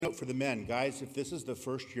for the men. Guys, if this is the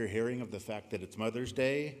first you're hearing of the fact that it's Mother's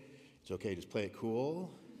Day, it's okay, just play it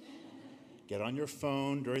cool. Get on your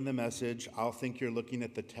phone during the message. I'll think you're looking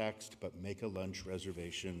at the text, but make a lunch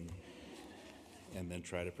reservation and then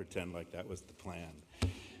try to pretend like that was the plan.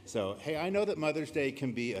 So, hey, I know that Mother's Day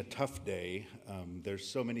can be a tough day. There's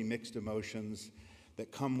so many mixed emotions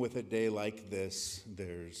that come with a day like this.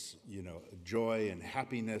 There's, joy and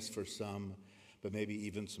happiness for some, but maybe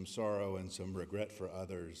even some sorrow and some regret for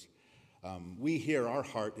others. We here, our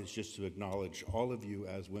heart is just to acknowledge all of you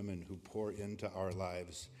as women who pour into our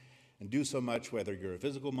lives and do so much, whether you're a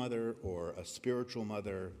physical mother or a spiritual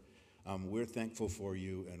mother. We're thankful for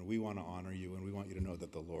you, and we want to honor you, and we want you to know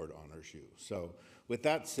that the Lord honors you. So with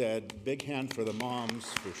that said, big hand for the moms,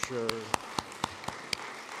 for sure.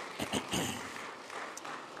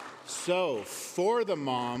 So for the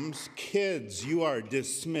moms, kids, you are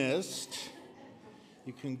dismissed.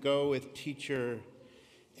 You can go with teacher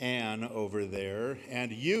Ann over there.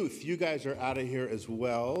 And youth, you guys are out of here as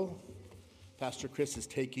well. Pastor Chris is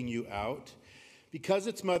taking you out. Because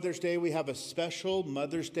it's Mother's Day, we have a special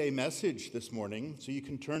Mother's Day message this morning. So you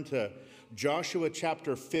can turn to Joshua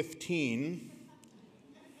chapter 15.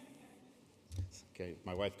 Okay,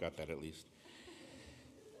 my wife got that at least.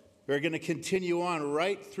 We're going to continue on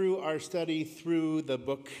right through our study through the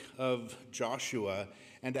book of Joshua.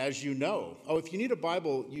 And as you know, if you need a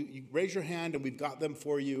Bible, you raise your hand and we've got them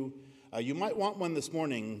for you. You might want one this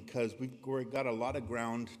morning because we've got a lot of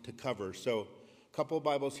ground to cover. So a couple of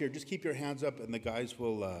Bibles here. Just keep your hands up and the guys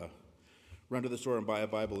will run to the store and buy a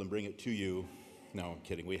Bible and bring it to you. No, I'm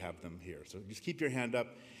kidding. We have them here. So just keep your hand up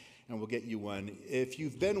and we'll get you one. If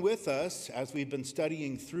you've been with us as we've been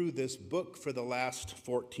studying through this book for the last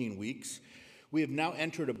 14 weeks, we have now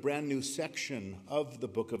entered a brand new section of the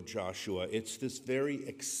book of Joshua. It's this very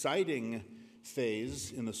exciting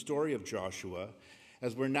phase in the story of Joshua.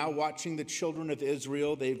 As we're now watching the children of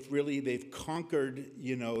Israel, they've conquered,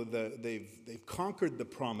 they've conquered the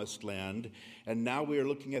promised land, and now we are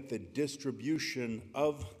looking at the distribution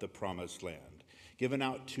of the promised land, given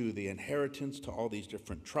out to the inheritance to all these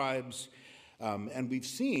different tribes. And we've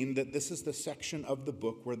seen that this is the section of the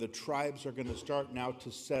book where the tribes are going to start now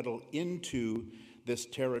to settle into this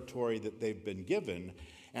territory that they've been given,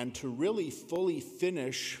 and to really fully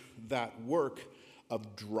finish that work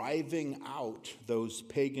of driving out those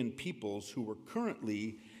pagan peoples who were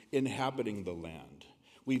currently inhabiting the land.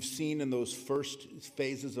 We've seen in those first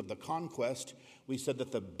phases of the conquest, we said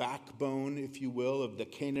that the backbone, if you will, of the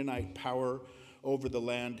Canaanite power over the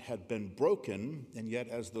land had been broken, and yet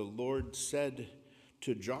as the Lord said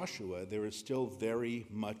to Joshua, there is still very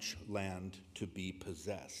much land to be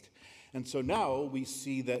possessed. And so now we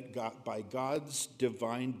see that by God's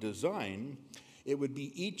divine design, it would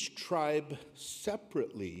be each tribe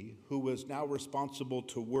separately who was now responsible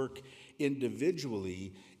to work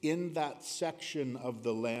individually in that section of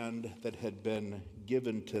the land that had been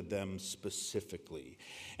given to them specifically.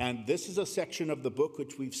 And this is a section of the book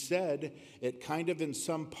which we've said, it kind of in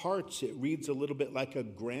some parts, it reads a little bit like a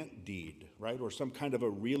grant deed, right? Or some kind of a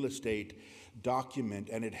real estate document.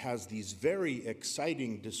 And it has these very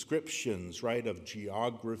exciting descriptions, right, of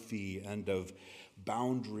geography and of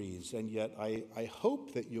boundaries. And yet I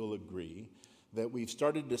hope that you'll agree that we've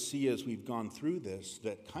started to see as we've gone through this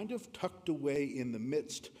that kind of tucked away in the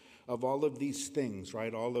midst of all of these things,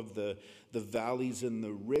 right? All of the valleys and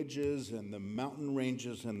the ridges and the mountain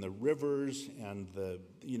ranges and the rivers and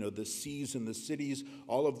the seas and the cities,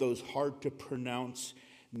 all of those hard to pronounce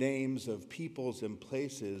names of peoples and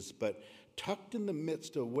places, but tucked in the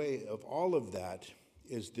midst away of all of that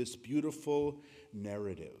is this beautiful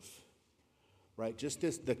narrative. Right, just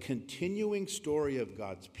the continuing story of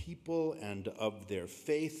God's people and of their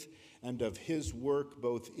faith and of his work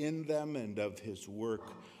both in them and of his work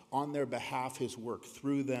on their behalf, his work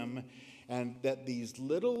through them, and that these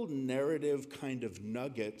little narrative kind of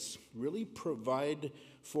nuggets really provide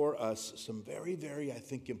for us some very, very, I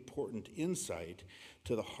think, important insight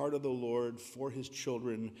to the heart of the Lord for his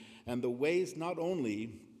children and the ways not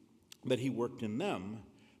only that he worked in them,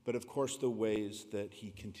 but of course the ways that he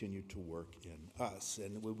continued to work in us.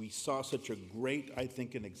 And we saw such a great, I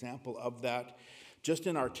think, an example of that just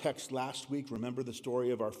in our text last week. Remember the story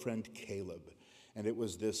of our friend Caleb. And it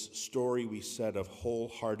was this story, we said, of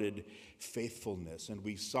wholehearted faithfulness. And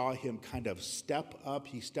we saw him kind of step up.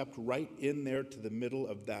 He stepped right in there to the middle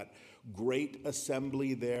of that great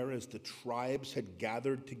assembly there as the tribes had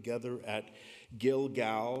gathered together at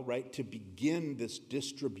Gilgal, right, to begin this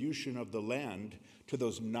distribution of the land to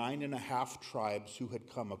those 9.5 tribes who had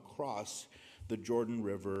come across the Jordan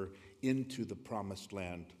River into the promised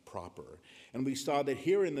land proper. And we saw that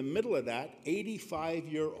here in the middle of that,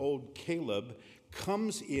 85-year-old Caleb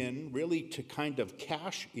comes in really to kind of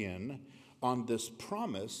cash in on this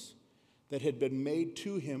promise that had been made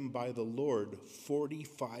to him by the Lord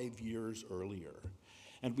 45 years earlier.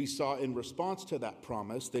 And we saw in response to that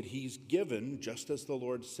promise that he's given, just as the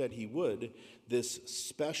Lord said he would, this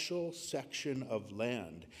special section of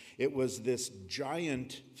land. It was this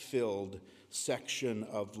giant-filled section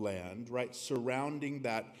of land, right, surrounding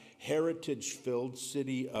that heritage-filled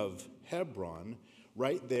city of Hebron,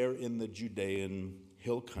 right there in the Judean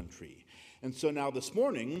hill country. And so now this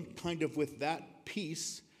morning, kind of with that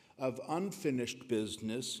piece of unfinished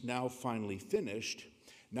business now finally finished,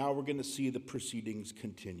 now we're going to see the proceedings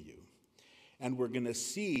continue. And we're going to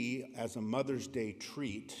see, as a Mother's Day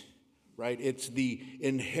treat, right, it's the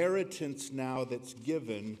inheritance now that's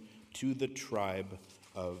given to the tribe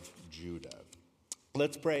of Judah.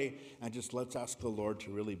 Let's pray and just let's ask the Lord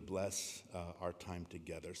to really bless our time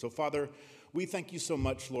together. So, Father, we thank you so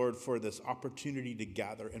much, Lord, for this opportunity to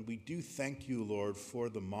gather. And we do thank you, Lord, for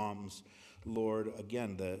the moms, Lord,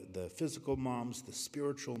 again, the physical moms, the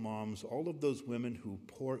spiritual moms, all of those women who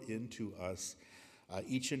pour into us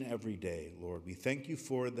each and every day, Lord. We thank you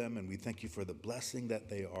for them, and we thank you for the blessing that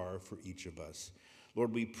they are for each of us.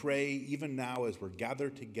 Lord, we pray even now as we're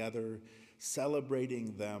gathered together,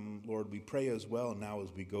 celebrating them, Lord, we pray as well now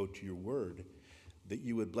as we go to your word, that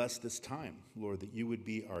you would bless this time, Lord, that you would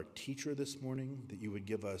be our teacher this morning, that you would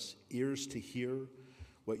give us ears to hear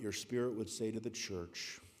what your Spirit would say to the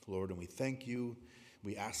church, Lord, and we thank you.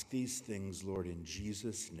 We ask these things, Lord, in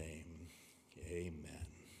Jesus' name. Amen.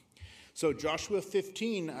 So Joshua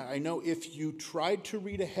 15, I know if you tried to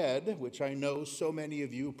read ahead, which I know so many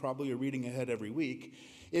of you probably are reading ahead every week,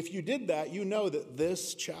 if you did that, you know that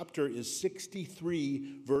this chapter is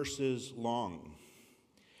 63 verses long,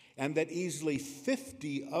 and that easily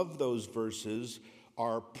 50 of those verses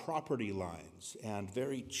are property lines and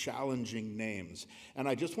very challenging names. And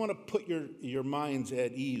I just want to put your minds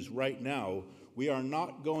at ease right now. We are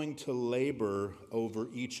not going to labor over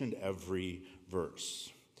each and every verse.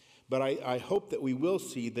 But I hope that we will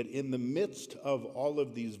see that in the midst of all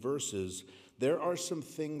of these verses, there are some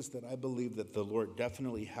things that I believe that the Lord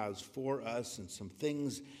definitely has for us and some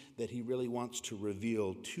things that he really wants to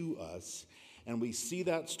reveal to us. And we see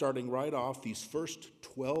that starting right off. These first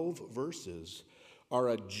 12 verses are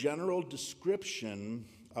a general description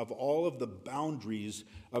of all of the boundaries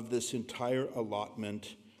of this entire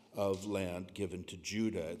allotment of land given to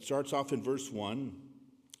Judah. It starts off in verse 1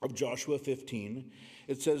 of Joshua 15.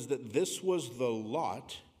 It says that this was the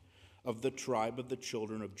lot of the tribe of the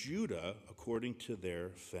children of Judah according to their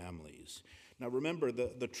families. Now remember,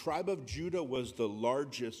 the tribe of Judah was the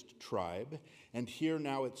largest tribe, and here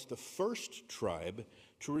now it's the first tribe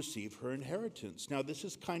to receive her inheritance. Now this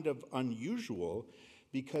is kind of unusual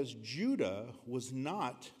because Judah was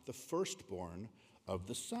not the firstborn of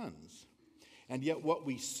the sons. And yet what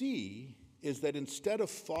we see is that instead of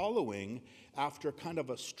following after kind of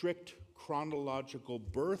a strict chronological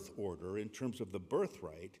birth order in terms of the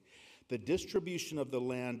birthright, the distribution of the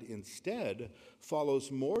land instead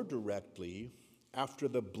follows more directly after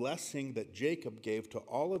the blessing that Jacob gave to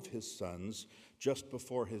all of his sons just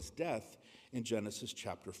before his death in Genesis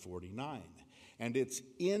chapter 49. And it's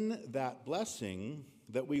in that blessing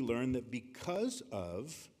that we learn that because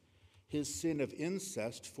of his sin of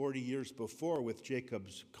incest 40 years before with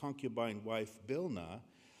Jacob's concubine wife Bilhah,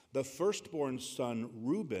 the firstborn son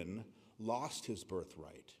Reuben lost his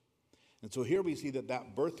birthright. And so here we see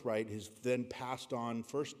that birthright is then passed on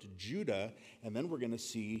first to Judah, and then we're going to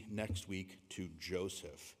see next week to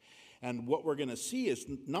Joseph. And what we're going to see is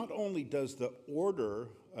not only does the order,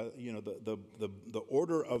 the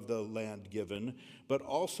order of the land given, but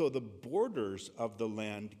also the borders of the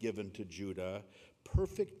land given to Judah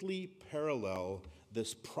perfectly parallel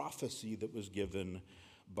this prophecy that was given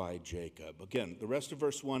by Jacob. Again, the rest of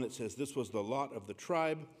verse 1, it says, this was the lot of the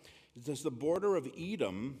tribe. It says the border of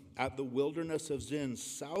Edom at the wilderness of Zin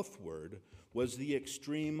southward was the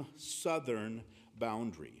extreme southern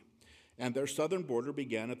boundary. And their southern border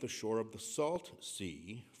began at the shore of the Salt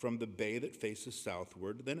Sea from the bay that faces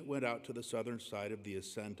southward. Then it went out to the southern side of the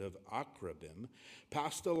ascent of Akrabim,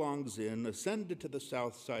 passed along Zin, ascended to the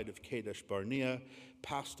south side of Kadesh Barnea,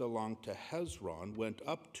 passed along to Hezron, went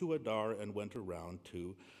up to Adar, and went around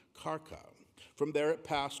to Karka. From there it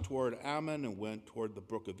passed toward Ammon and went toward the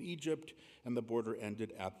brook of Egypt, and the border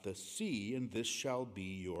ended at the sea, and this shall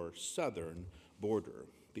be your southern border.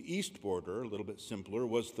 The east border, a little bit simpler,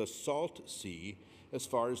 was the Salt Sea as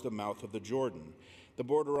far as the mouth of the Jordan. The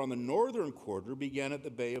border on the northern quarter began at the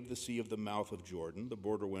bay of the sea of the mouth of Jordan. The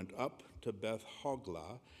border went up to Beth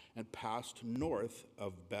Hoglah and passed north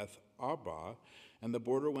of Beth Arba, and the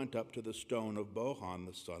border went up to the stone of Bohan,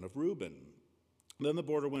 the son of Reuben. Then the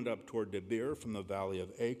border went up toward Debir from the valley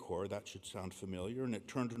of Achor. That should sound familiar. And it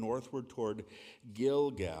turned northward toward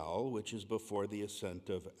Gilgal, which is before the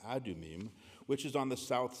ascent of Adumim, which is on the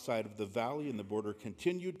south side of the valley. And the border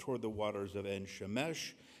continued toward the waters of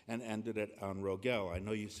En-Shemesh and ended at En-Rogel. I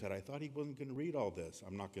know you said, I thought he wasn't going to read all this.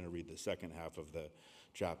 I'm not going to read the second half of the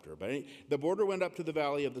chapter. But the border went up to the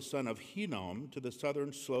valley of the son of Hinnom, to the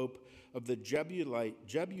southern slope of the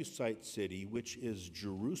Jebusite city, which is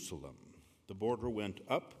Jerusalem. The border went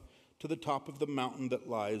up to the top of the mountain that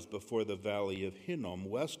lies before the valley of Hinnom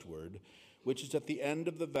westward, which is at the end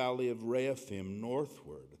of the valley of Rephaim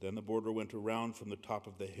northward. Then the border went around from the top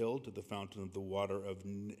of the hill to the fountain of the water of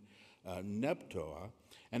Neptoah,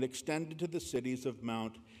 and extended to the cities of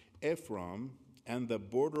Mount Ephraim, and the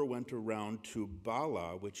border went around to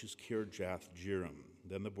Bala, which is Kirjath-Jearim.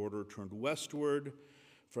 Then the border turned westward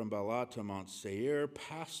from Bala to Mount Seir,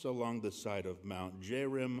 passed along the side of Mount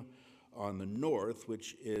Jearim on the north,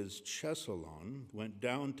 which is Chesalon, went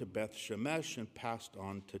down to Beth Shemesh, and passed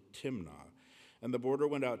on to Timnah. And the border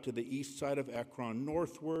went out to the east side of Ekron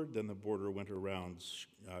northward. Then the border went around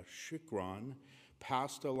Shikron,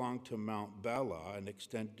 passed along to Mount Bela, and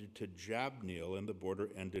extended to Jabneel, and the border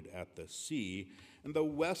ended at the sea. And the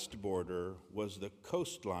west border was the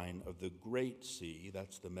coastline of the Great Sea,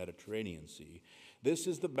 that's the Mediterranean Sea. This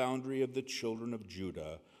is the boundary of the children of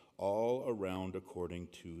Judah, all around according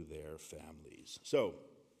to their families. So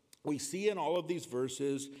we see in all of these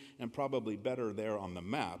verses, and probably better there on the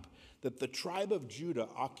map, that the tribe of Judah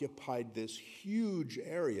occupied this huge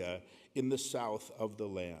area in the south of the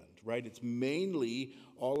land, right? It's mainly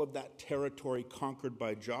all of that territory conquered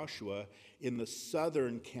by Joshua in the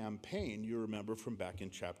southern campaign, you remember from back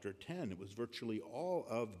in chapter 10. It was virtually all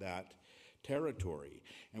of that territory.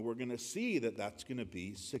 And we're going to see that that's going to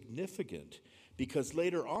be significant, because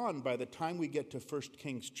later on, by the time we get to 1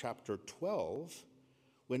 Kings chapter 12,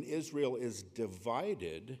 when Israel is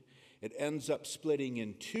divided, it ends up splitting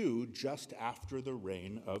in two just after the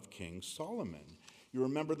reign of King Solomon. You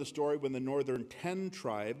remember the story when the northern 10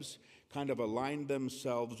 tribes kind of aligned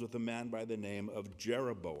themselves with a man by the name of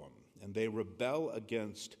Jeroboam, and they rebel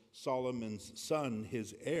against Solomon's son,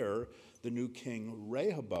 his heir, the new king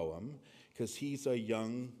Rehoboam, because he's a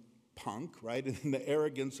young punk, right? And in the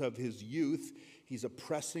arrogance of his youth, he's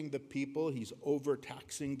oppressing the people. He's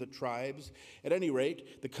overtaxing the tribes. At any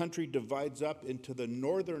rate, the country divides up into the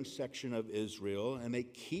northern section of Israel, and they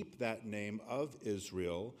keep that name of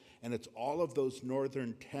Israel. And it's all of those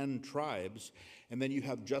northern 10 tribes. And then you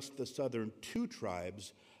have just the southern 2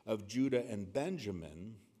 tribes of Judah and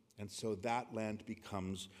Benjamin. And so that land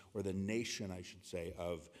becomes, or the nation, I should say,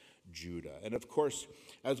 of Judah. And of course,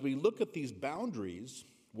 as we look at these boundaries,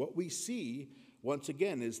 what we see, once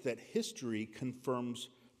again, is that history confirms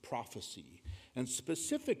prophecy, and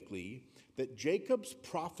specifically that Jacob's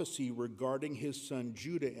prophecy regarding his son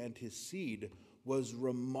Judah and his seed was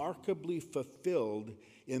remarkably fulfilled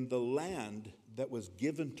in the land that was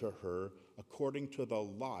given to her according to the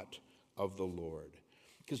lot of the Lord.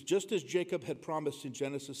 Because just as Jacob had promised in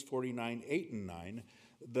Genesis 49, 8 and 9,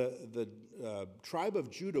 the tribe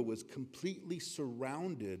of Judah was completely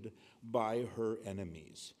surrounded by her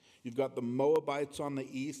enemies. You've got the Moabites on the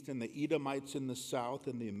east and the Edomites in the south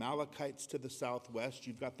and the Amalekites to the southwest.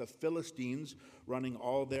 You've got the Philistines running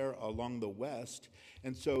all there along the west.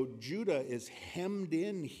 And so Judah is hemmed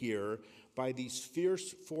in here by these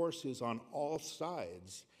fierce forces on all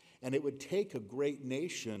sides. And it would take a great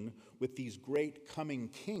nation with these great coming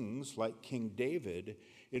kings like King David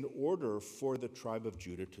in order for the tribe of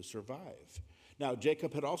Judah to survive. Now,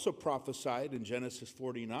 Jacob had also prophesied in Genesis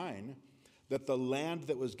 49 that the land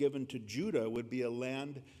that was given to Judah would be a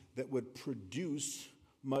land that would produce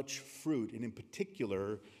much fruit, and in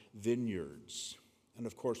particular, vineyards. And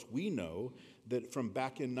of course, we know that from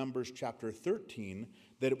back in Numbers chapter 13,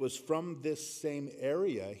 that it was from this same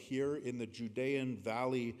area here in the Judean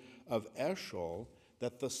valley of Eshcol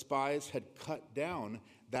that the spies had cut down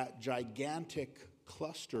that gigantic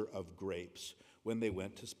cluster of grapes when they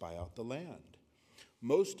went to spy out the land.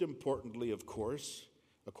 Most importantly, of course,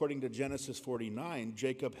 according to Genesis 49,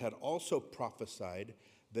 Jacob had also prophesied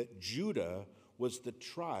that Judah was the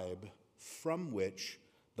tribe from which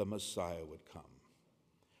the Messiah would come.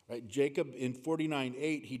 Right? Jacob, in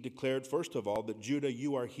 49:8, he declared, first of all, that Judah,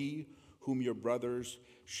 you are he whom your brothers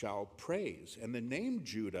shall praise. And the name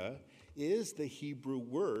Judah is the Hebrew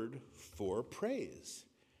word for praise.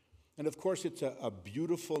 And of course, it's a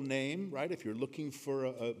beautiful name, right? If you're looking for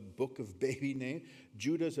a book of baby name,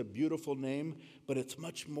 Judah's a beautiful name, but it's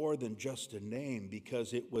much more than just a name,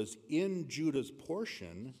 because it was in Judah's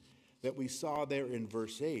portion that we saw there in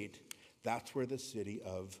verse 8. That's where the city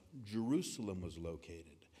of Jerusalem was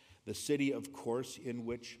located. The city, of course, in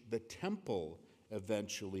which the temple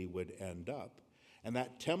eventually would end up. And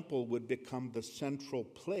that temple would become the central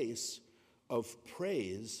place of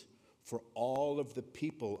praise for all of the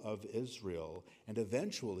people of Israel, and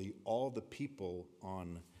eventually all the people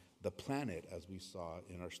on the planet, as we saw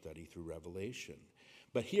in our study through Revelation.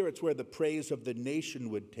 But here it's where the praise of the nation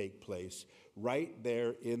would take place, right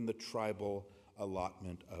there in the tribal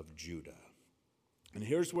allotment of Judah. And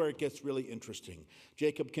here's where it gets really interesting.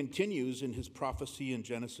 Jacob continues in his prophecy in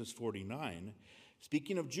Genesis 49.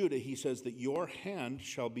 Speaking of Judah, he says that your hand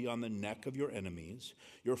shall be on the neck of your enemies.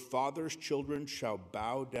 Your father's children shall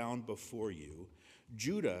bow down before you.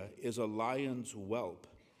 Judah is a lion's whelp,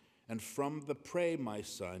 and from the prey, my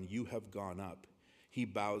son, you have gone up. He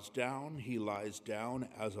bows down, he lies down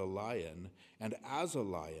as a lion, and as a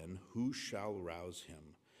lion, who shall rouse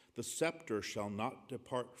him? The scepter shall not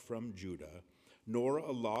depart from Judah, nor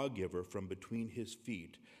a lawgiver from between his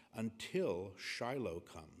feet, until Shiloh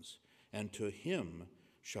comes, and to him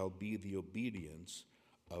shall be the obedience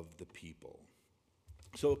of the people.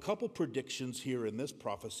 So a couple predictions here in this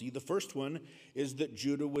prophecy. The first one is that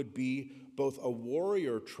Judah would be both a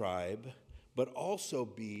warrior tribe, but also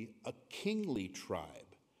be a kingly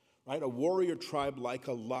tribe, right? A warrior tribe like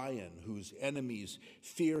a lion whose enemies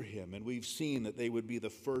fear him. And we've seen that they would be the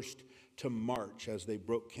first to march as they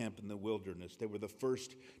broke camp in the wilderness. They were the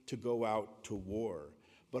first to go out to war.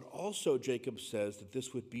 But also, Jacob says that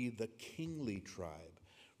this would be the kingly tribe,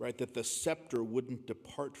 right? That the scepter wouldn't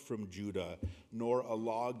depart from Judah, nor a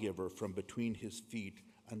lawgiver from between his feet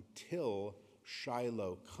until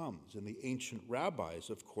Shiloh comes. And the ancient rabbis,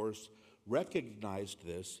 of course, recognized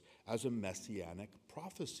this as a messianic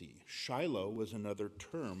prophecy. Shiloh was another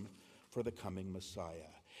term for the coming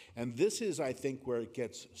Messiah. And this is, I think, where it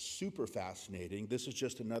gets super fascinating. This is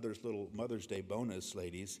just another little Mother's Day bonus,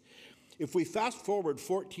 ladies. If we fast forward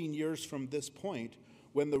 14 years from this point,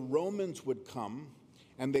 when the Romans would come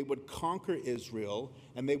and they would conquer Israel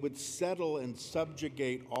and they would settle and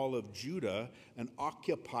subjugate all of Judah and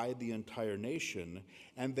occupy the entire nation,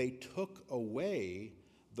 and they took away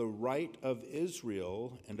the right of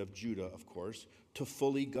Israel and of Judah, of course, to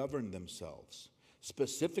fully govern themselves.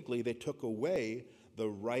 Specifically, they took away the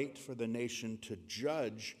right for the nation to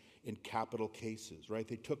judge in capital cases, right?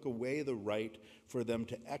 They took away the right for them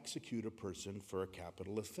to execute a person for a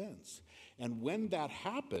capital offense. And when that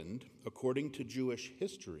happened, according to Jewish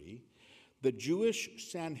history, the Jewish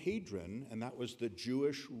Sanhedrin, and that was the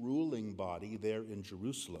Jewish ruling body there in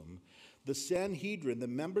Jerusalem, the Sanhedrin, the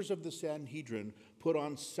members of the Sanhedrin put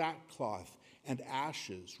on sackcloth and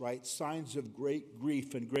ashes, right? Signs of great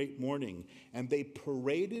grief and great mourning. And they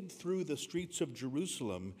paraded through the streets of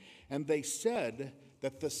Jerusalem, and they said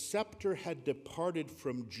that the scepter had departed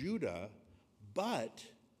from Judah, but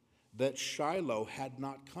that Shiloh had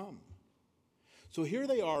not come. So here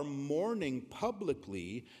they are mourning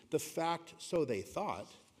publicly the fact, so they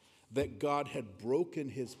thought, that God had broken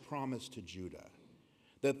his promise to Judah,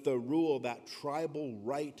 that the rule, that tribal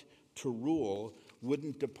right to rule,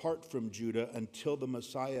 wouldn't depart from Judah until the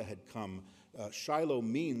Messiah had come. Shiloh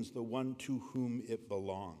means the one to whom it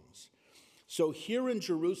belongs. So here in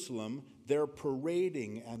Jerusalem, they're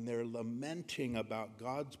parading and they're lamenting about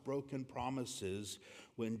God's broken promises,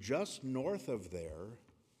 when just north of there,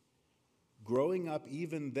 growing up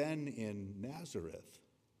even then in Nazareth,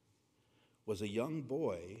 was a young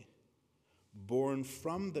boy born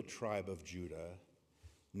from the tribe of Judah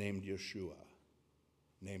named Yeshua,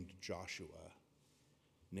 named Joshua,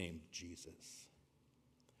 named Jesus,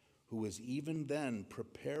 who was even then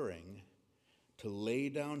preparing to lay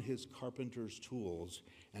down his carpenter's tools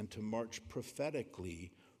and to march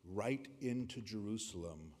prophetically right into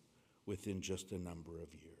Jerusalem within just a number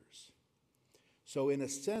of years. So in a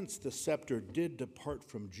sense, the scepter did depart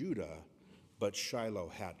from Judah, but Shiloh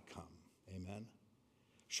had come. Amen?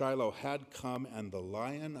 Shiloh had come, and the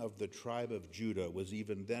Lion of the tribe of Judah was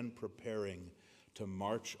even then preparing to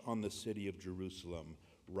march on the city of Jerusalem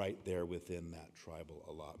right there within that tribal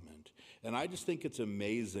allotment. And I just think it's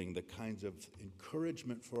amazing the kinds of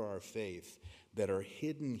encouragement for our faith that are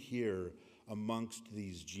hidden here amongst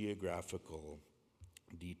these geographical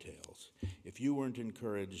details. If you weren't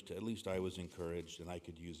encouraged, at least I was encouraged, and I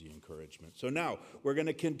could use the encouragement. So now we're going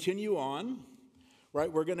to continue on.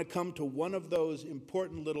 right? We're going to come to one of those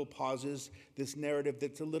important little pauses, this narrative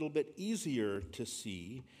that's a little bit easier to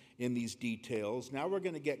see in these details. Now we're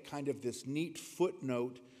going to get kind of this neat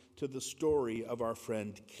footnote to the story of our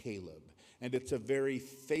friend Caleb. And it's a very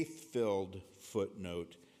faith-filled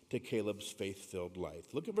footnote to Caleb's faith-filled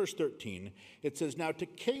life. Look at verse 13. It says, "Now to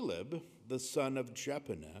Caleb, the son of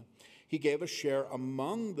Jephunneh, he gave a share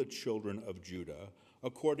among the children of Judah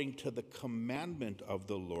according to the commandment of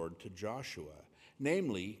the Lord to Joshua,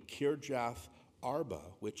 namely Kirjath Arba,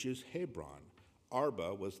 which is Hebron.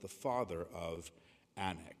 Arba was the father of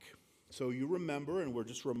Anak." So you remember, and we're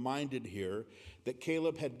just reminded here, that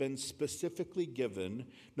Caleb had been specifically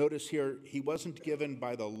given. Notice here, he wasn't given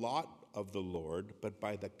by the lot of the Lord, but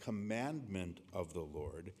by the commandment of the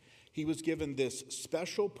Lord. He was given this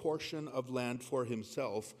special portion of land for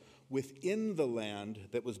himself within the land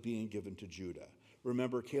that was being given to Judah.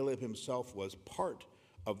 Remember, Caleb himself was part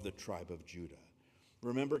of the tribe of Judah.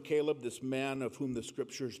 Remember Caleb, this man of whom the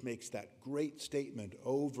scriptures makes that great statement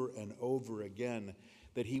over and over again,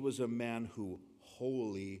 that he was a man who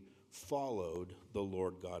wholly followed the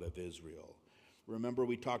Lord God of Israel. Remember,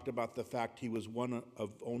 we talked about the fact he was one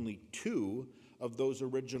of only 2 of those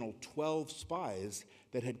original 12 spies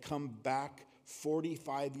that had come back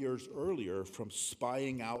 45 years earlier from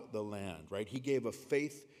spying out the land, right? He gave a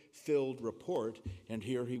faith-filled report, and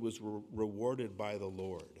here he was rewarded by the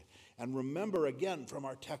Lord. And remember again from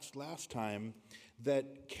our text last time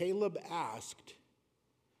that Caleb asked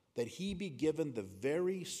that he be given the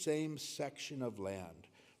very same section of land,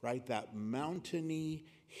 right? That mountainy,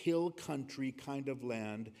 hill country kind of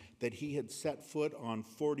land that he had set foot on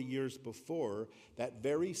 40 years before, that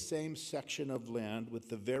very same section of land with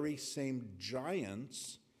the very same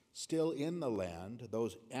giants still in the land,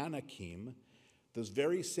 those Anakim, those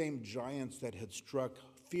very same giants that had struck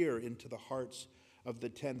fear into the hearts of the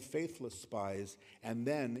 10 faithless spies and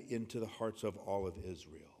then into the hearts of all of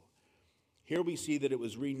Israel. Here we see that it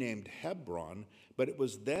was renamed Hebron, but it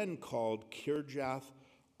was then called Kirjath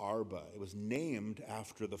Arba. It was named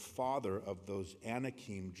after the father of those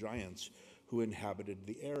Anakim giants who inhabited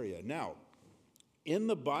the area. Now, in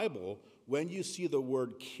the Bible, when you see the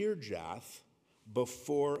word Kirjath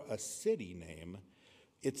before a city name,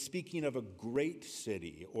 it's speaking of a great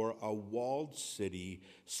city or a walled city,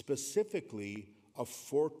 specifically a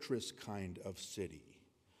fortress kind of city.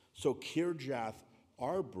 So Kirjath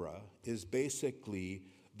Arba is basically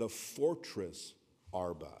the fortress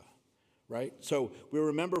Arba, right? So we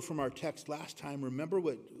remember from our text last time, remember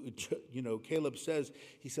what Caleb says.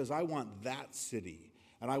 He says, I want that city,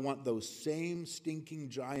 and I want those same stinking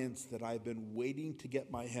giants that I've been waiting to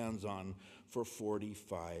get my hands on for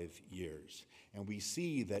 45 years. And we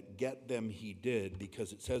see that get them he did,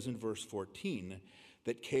 because it says in verse 14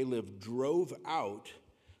 that Caleb drove out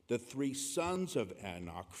the 3 sons of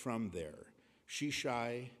Anak from there,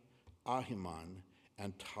 Shishai, Ahiman,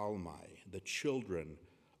 and Talmai, the children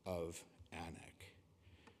of Anak.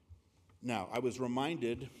 Now, I was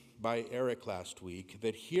reminded by Eric last week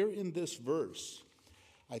that here in this verse,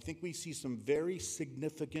 I think we see some very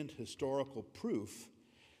significant historical proof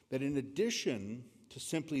that in addition to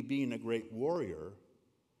simply being a great warrior,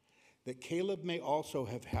 that Caleb may also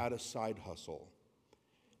have had a side hustle,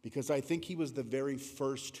 because I think he was the very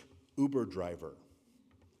first Uber driver.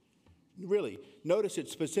 Really, notice it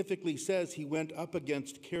specifically says he went up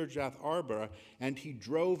against Kirjath Arba and he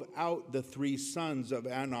drove out the 3 sons of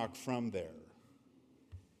Anak from there.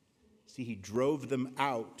 See, he drove them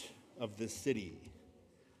out of the city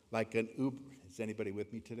like an Uber. Is anybody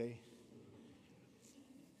with me today?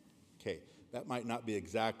 Okay, that might not be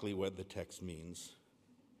exactly what the text means,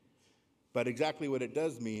 but exactly what it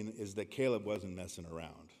does mean is that Caleb wasn't messing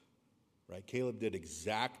around, right? Caleb did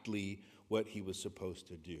exactly what he was supposed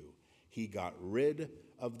to do. He got rid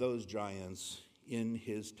of those giants in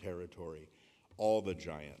his territory, all the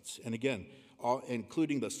giants. And again,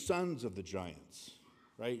 including the sons of the giants,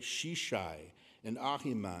 right? Shishai and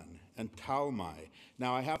Ahiman and Talmai.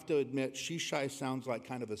 Now, I have to admit, Shishai sounds like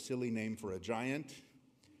kind of a silly name for a giant,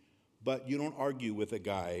 but you don't argue with a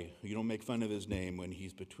guy, you don't make fun of his name when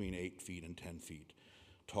he's between 8 feet and 10 feet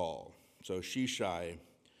tall. So Shishai,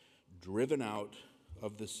 driven out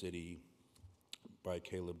of the city by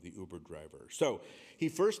Caleb the Uber driver. So he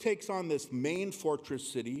first takes on this main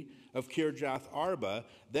fortress city of Kirjath Arba.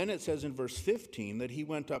 Then it says in verse 15 that he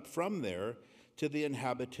went up from there to the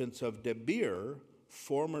inhabitants of Debir.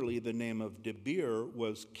 Formerly the name of Debir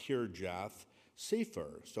was Kirjath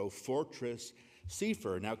Sefer, so fortress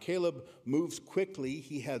Sephir. Now, Caleb moves quickly.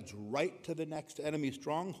 He heads right to the next enemy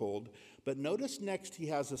stronghold. But notice next he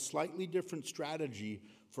has a slightly different strategy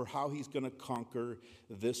for how he's going to conquer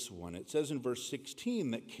this one. It says in verse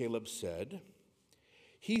 16 that Caleb said,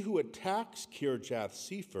 "He who attacks Kirjath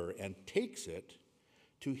Sephir and takes it,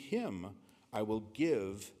 to him I will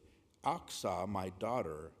give Aksah, my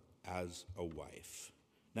daughter, as a wife."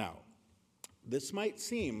 Now, this might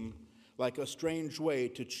seem like a strange way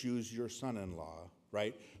to choose your son-in-law,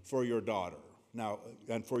 right, for your daughter. Now,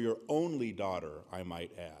 and for your only daughter, I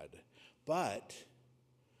might add. But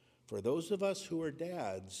for those of us who are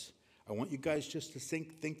dads, I want you guys just to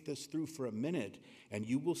think this through for a minute, and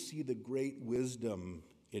you will see the great wisdom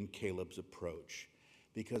in Caleb's approach.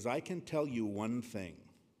 Because I can tell you one thing,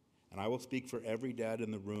 and I will speak for every dad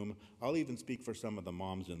in the room. I'll even speak for some of the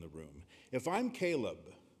moms in the room. If I'm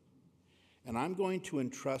Caleb, and I'm going to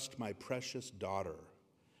entrust my precious daughter,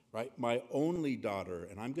 right, my only daughter,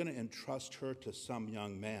 and I'm going to entrust her to some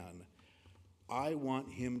young man, I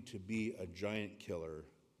want him to be a giant killer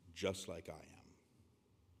just like I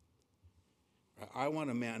am. I want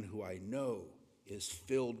a man who I know is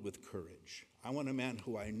filled with courage. I want a man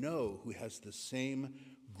who I know who has the same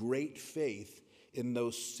great faith in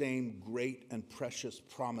those same great and precious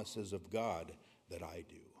promises of God that I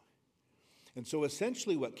do. And so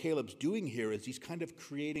essentially what Caleb's doing here is he's kind of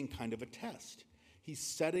creating kind of a test. He's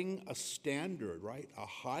setting a standard, right, a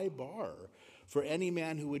high bar for any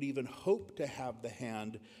man who would even hope to have the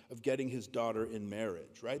hand of getting his daughter in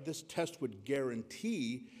marriage, right? This test would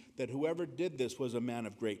guarantee that whoever did this was a man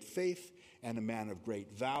of great faith and a man of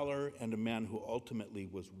great valor and a man who ultimately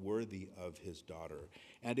was worthy of his daughter.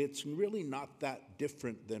 And it's really not that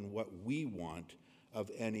different than what we want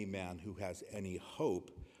of any man who has any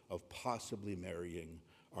hope of possibly marrying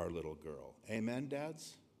our little girl. Amen,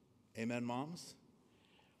 dads? Amen, moms?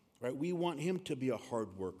 Right? We want him to be a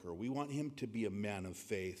hard worker. We want him to be a man of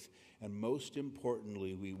faith. And most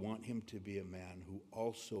importantly, we want him to be a man who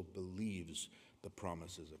also believes the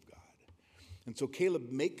promises of God. And so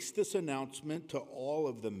Caleb makes this announcement to all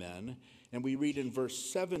of the men. And we read in verse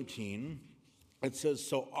 17, it says,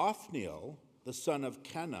 "So Othniel, the son of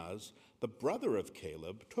Kenaz, the brother of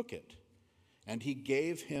Caleb, took it. And he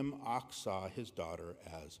gave him Aksah, his daughter,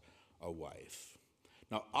 as a wife."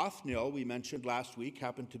 Now, Othniel, we mentioned last week,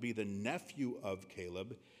 happened to be the nephew of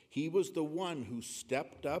Caleb. He was the one who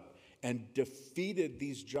stepped up and defeated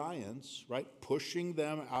these giants, right, pushing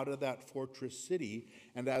them out of that fortress city.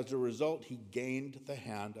 And as a result, he gained the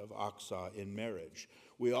hand of Aksah in marriage.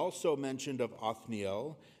 We also mentioned of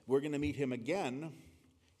Othniel. We're going to meet him again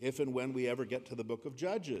if and when we ever get to the book of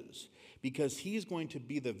Judges, because he's going to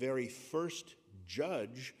be the very first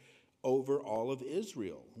judge over all of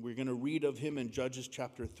Israel. We're going to read of him in Judges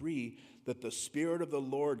chapter 3 that the Spirit of the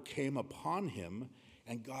Lord came upon him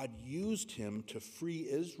and God used him to free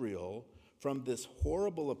Israel from this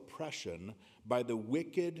horrible oppression by the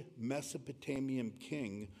wicked Mesopotamian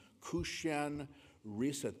king Cushan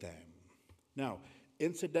Rishathaim. Now,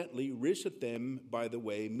 incidentally, Rishathaim, by the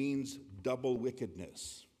way, means double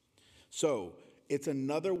wickedness. So it's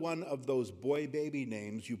another one of those boy baby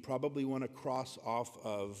names you probably want to cross off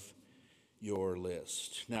of your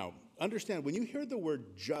list. Now, understand, when you hear the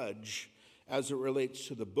word judge as it relates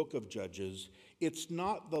to the book of Judges, it's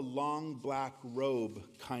not the long black robe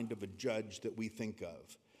kind of a judge that we think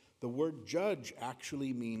of. The word judge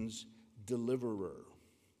actually means deliverer.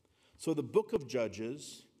 So the book of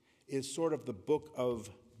Judges is sort of the book of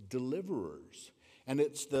deliverers. And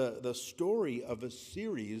it's the story of a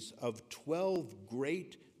series of 12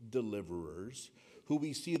 great deliverers who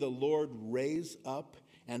we see the Lord raise up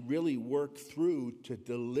and really work through to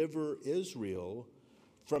deliver Israel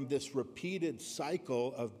from this repeated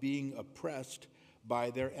cycle of being oppressed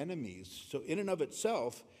by their enemies. So in and of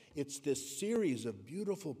itself, it's this series of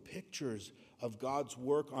beautiful pictures of God's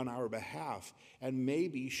work on our behalf. And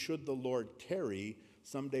maybe, should the Lord tarry,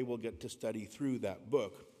 someday we'll get to study through that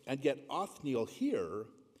book. And yet Othniel here,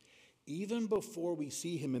 even before we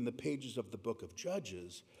see him in the pages of the book of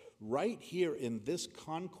Judges, right here in this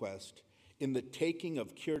conquest, in the taking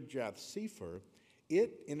of Kirjath Sephir,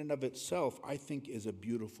 it in and of itself, I think, is a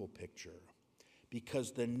beautiful picture.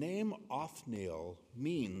 Because the name Othniel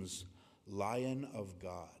means Lion of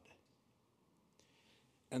God.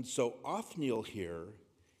 And so Othniel here,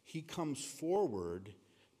 he comes forward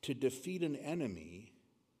to defeat an enemy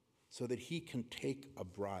so that he can take a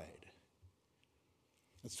bride.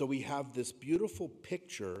 And so we have this beautiful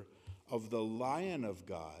picture of the Lion of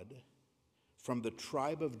God from the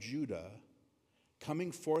tribe of Judah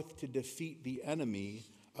coming forth to defeat the enemy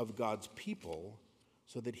of God's people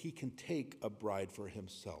so that he can take a bride for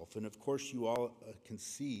himself. And of course, you all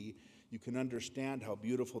you can understand how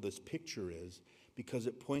beautiful this picture is because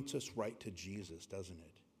it points us right to Jesus, doesn't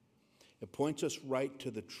it? It points us right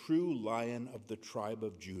to the true Lion of the tribe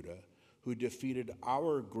of Judah who defeated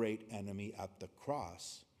our great enemy at the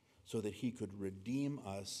cross so that he could redeem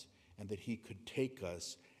us and that he could take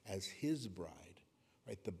us as his bride,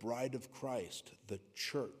 right? The bride of Christ, the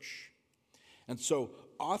church. And so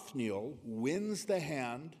Othniel wins the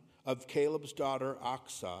hand of Caleb's daughter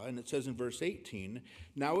Achsah, and it says in verse 18,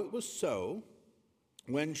 "Now it was so,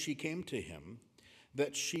 when she came to him,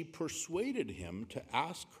 that she persuaded him to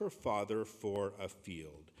ask her father for a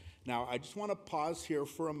field." Now, I just want to pause here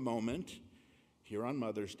for a moment, here on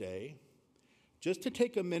Mother's Day, just to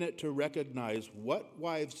take a minute to recognize what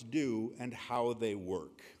wives do and how they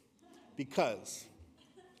work. Because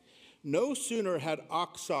no sooner had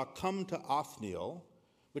Achsah come to Othniel,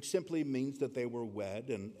 which simply means that they were wed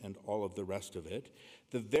and all of the rest of it,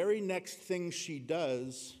 the very next thing she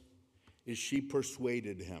does is she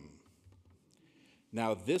persuaded him.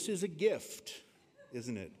 Now, this is a gift,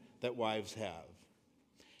 isn't it, that wives have.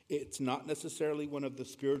 It's not necessarily one of the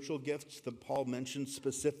spiritual gifts that Paul mentions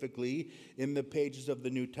specifically in the pages of the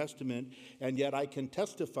New Testament, and yet I can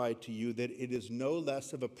testify to you that it is no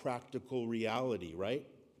less of a practical reality, right,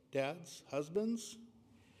 dads, husbands?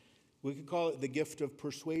 We could call it the gift of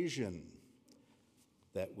persuasion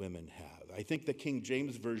that women have. I think the King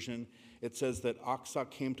James Version, it says that Achsah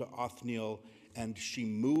came to Othniel and she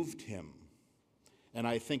moved him. And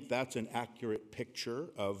I think that's an accurate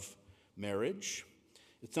picture of marriage.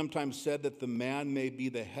 It's sometimes said that the man may be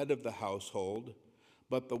the head of the household,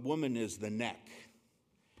 but the woman is the neck,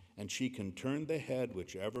 and she can turn the head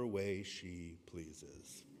whichever way she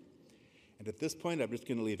pleases. And at this point, I'm just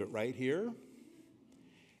going to leave it right here.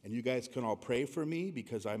 And you guys can all pray for me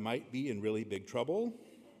because I might be in really big trouble.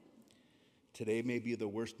 Today may be the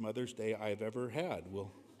worst Mother's Day I've ever had.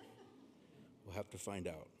 We'll have to find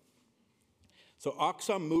out. So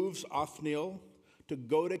Achsah moves Othniel to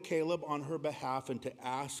go to Caleb on her behalf and to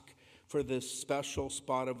ask for this special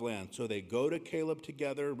spot of land. So they go to Caleb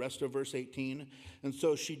together, rest of verse 18. And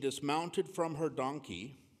so she dismounted from her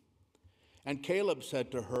donkey, and Caleb said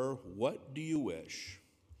to her, "What do you wish?"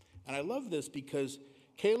 And I love this because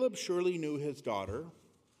Caleb surely knew his daughter,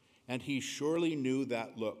 and he surely knew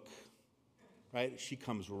that look, right? She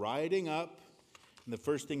comes riding up, and the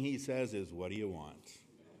first thing he says is, "What do you want?"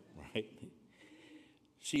 Right?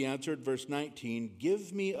 She answered, verse 19,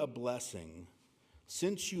 "Give me a blessing.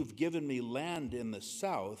 Since you've given me land in the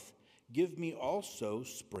south, give me also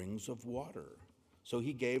springs of water." So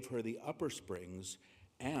he gave her the upper springs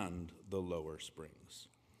and the lower springs.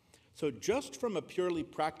 So just from a purely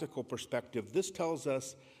practical perspective, this tells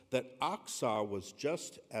us that Achsah was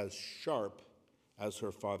just as sharp as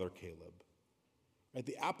her father Caleb. Right?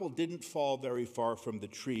 The apple didn't fall very far from the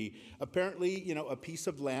tree. Apparently, a piece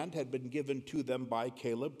of land had been given to them by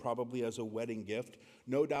Caleb, probably as a wedding gift.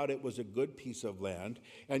 No doubt it was a good piece of land.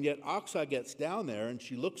 And yet Achsah gets down there and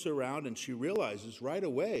she looks around and she realizes right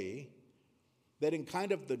away that in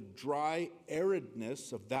kind of the dry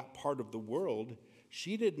aridness of that part of the world,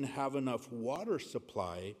 she didn't have enough water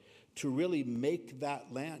supply to really make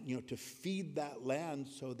that land, to feed that land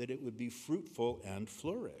so that it would be fruitful and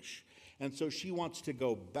flourish. And so she wants to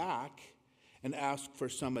go back and ask for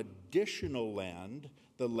some additional land,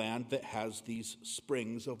 the land that has these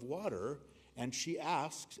springs of water. And she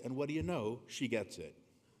asks, and what do you know? She gets it.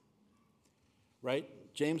 Right?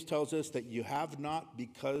 James tells us that you have not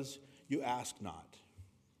because you ask not.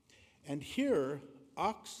 And here,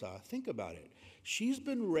 Achsah, think about it. She's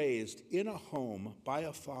been raised in a home by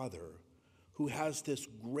a father who has this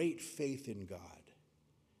great faith in God.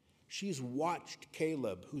 She's watched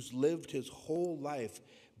Caleb, who's lived his whole life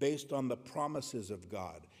based on the promises of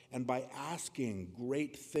God, and by asking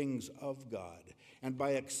great things of God, and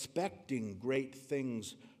by expecting great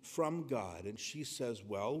things from God. And she says,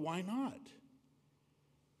 well, why not?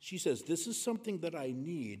 She says, this is something that I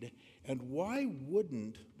need, and why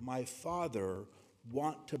wouldn't my father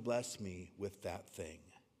want to bless me with that thing?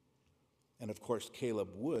 And of course,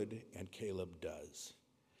 Caleb would, and Caleb does.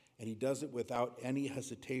 And he does it without any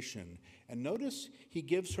hesitation. And notice he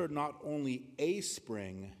gives her not only a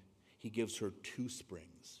spring, he gives her two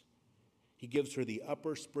springs. He gives her the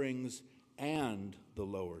upper springs and the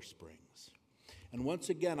lower springs. And once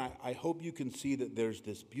again, I hope you can see that there's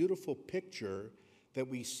this beautiful picture that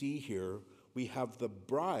we see here. We have the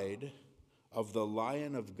bride of the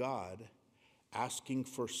Lion of God asking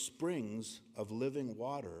for springs of living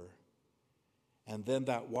water, and then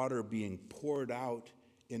that water being poured out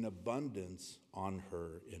in abundance on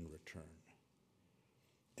her in return.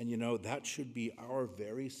 And that should be our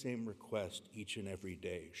very same request each and every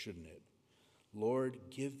day, shouldn't it? Lord,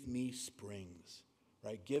 give me springs,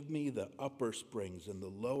 right? Give me the upper springs and the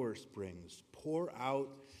lower springs. Pour out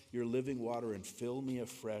your living water and fill me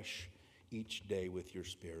afresh each day with your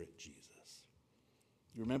Spirit, Jesus.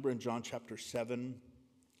 You remember in John chapter 7,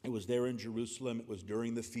 it was there in Jerusalem. It was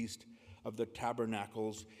during the Feast of the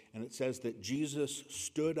Tabernacles. And it says that Jesus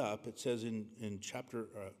stood up. It says in chapter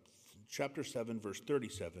 7, verse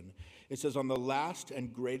 37, it says, on the last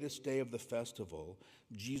and greatest day of the festival,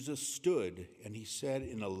 Jesus stood and he said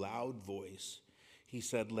in a loud voice, he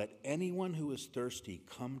said, let anyone who is thirsty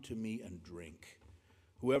come to me and drink.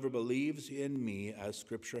 Whoever believes in me, as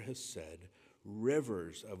Scripture has said,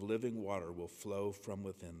 rivers of living water will flow from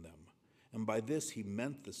within them. And by this he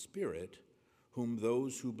meant the Spirit, whom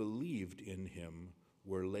those who believed in him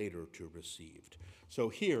were later to receive. So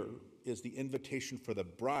here is the invitation for the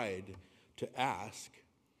bride to ask.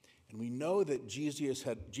 And we know that Jesus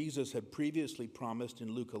had previously promised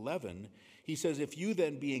in Luke 11, he says, if you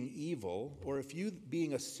then being evil, or if you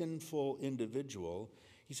being a sinful individual,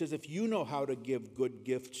 he says, if you know how to give good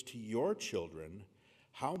gifts to your children,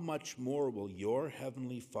 how much more will your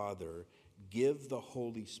heavenly Father give the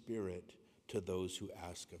Holy Spirit to those who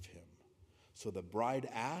ask of him? So the bride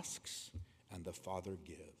asks and the Father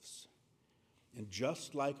gives. And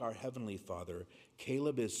just like our Heavenly Father,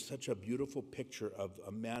 Caleb is such a beautiful picture of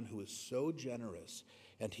a man who is so generous,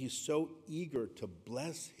 and he's so eager to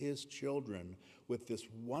bless his children with this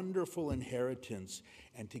wonderful inheritance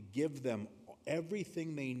and to give them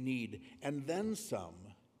everything they need and then some,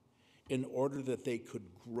 in order that they could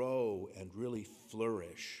grow and really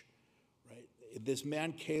flourish, right? This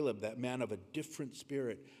man Caleb, that man of a different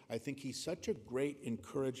spirit, I think he's such a great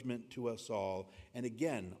encouragement to us all. And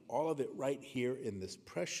again, all of it right here in this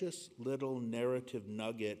precious little narrative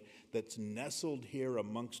nugget that's nestled here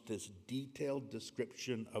amongst this detailed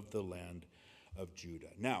description of the land of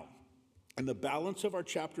Judah. Now, in the balance of our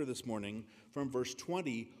chapter this morning, from verse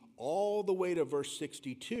 20 all the way to verse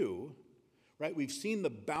 62, right? We've seen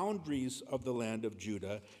the boundaries of the land of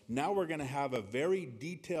Judah. Now we're going to have a very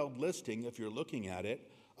detailed listing, if you're looking at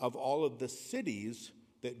it, of all of the cities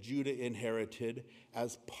that Judah inherited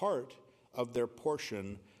as part of their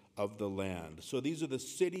portion of the land. So these are the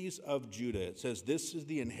cities of Judah. It says, this is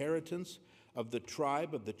the inheritance of the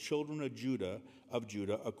tribe of the children of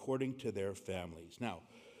Judah according to their families. Now,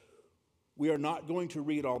 we are not going to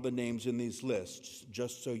read all the names in these lists,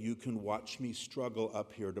 just so you can watch me struggle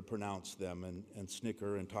up here to pronounce them and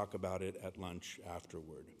snicker and talk about it at lunch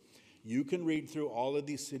afterward. You can read through all of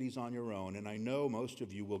these cities on your own, and I know most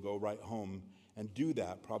of you will go right home and do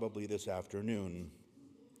that probably this afternoon.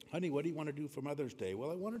 Honey, what do you want to do for Mother's Day?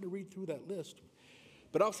 Well, I wanted to read through that list.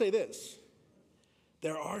 But I'll say this.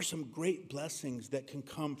 There are some great blessings that can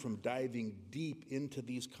come from diving deep into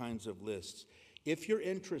these kinds of lists. If you're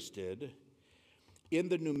interested, in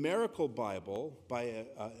the Numerical Bible by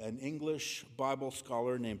an English Bible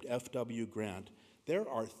scholar named F.W. Grant, there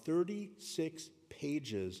are 36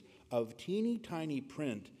 pages of teeny tiny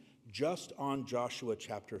print just on Joshua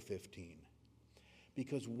chapter 15.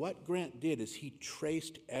 Because what Grant did is he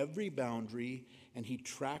traced every boundary and he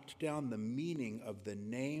tracked down the meaning of the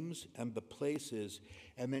names and the places,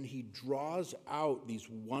 and then he draws out these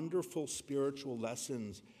wonderful spiritual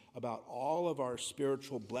lessons about all of our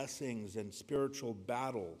spiritual blessings and spiritual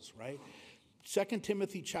battles, right? 2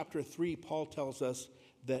 Timothy chapter 3, Paul tells us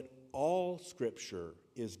that all Scripture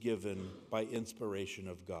is given by inspiration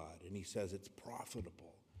of God, and he says it's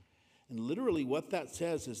profitable. And literally what that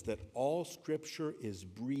says is that all Scripture is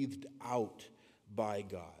breathed out by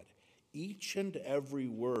God. Each and every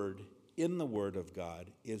word in the Word of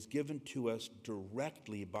God is given to us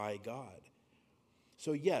directly by God.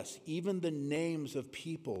 So yes, even the names of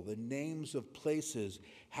people, the names of places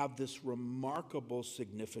have this remarkable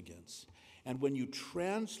significance. And when you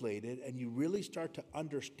translate it and you really start to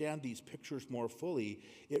understand these pictures more fully,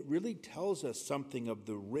 it really tells us something of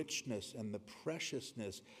the richness and the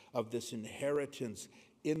preciousness of this inheritance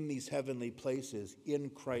in these heavenly places in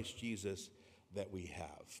Christ Jesus that we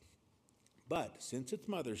have. But since it's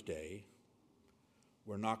Mother's Day,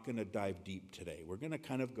 we're not going to dive deep today. We're going to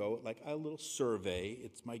kind of go like a little survey.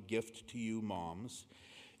 It's my gift to you moms.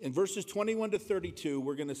 In verses 21 to 32,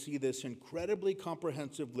 we're going to see this incredibly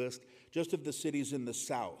comprehensive list just of the cities in the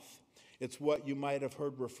south. It's what you might have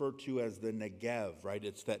heard referred to as the Negev, right?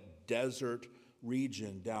 It's that desert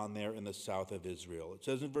region down there in the south of Israel. It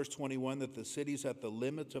says in verse 21 that the cities at the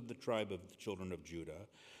limits of the tribe of the children of Judah,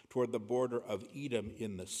 toward the border of Edom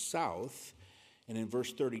in the south. And in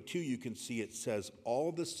verse 32, you can see it says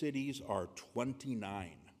all the cities are 29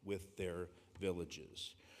 with their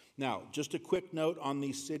villages. Now, just a quick note on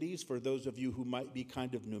these cities for those of you who might be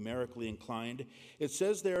kind of numerically inclined. It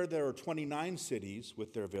says there are 29 cities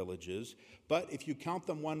with their villages, but if you count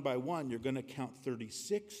them one by one, you're going to count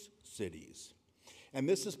 36 cities. And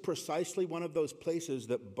this is precisely one of those places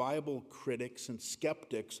that Bible critics and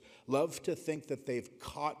skeptics love to think that they've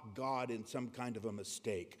caught God in some kind of a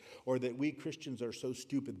mistake, or that we Christians are so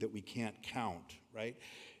stupid that we can't count, right?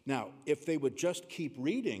 Now, if they would just keep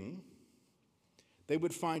reading, they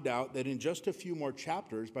would find out that in just a few more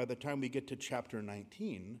chapters, by the time we get to chapter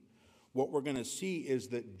 19, what we're going to see is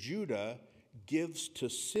that Judah gives to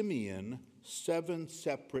Simeon 7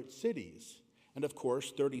 separate cities. And of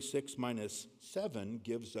course, 36 minus 7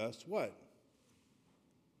 gives us what?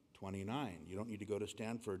 29. You don't need to go to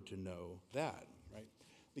Stanford to know that, right?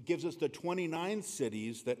 It gives us the 29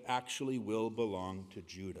 cities that actually will belong to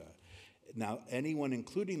Judah. Now, anyone,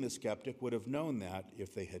 including the skeptic, would have known that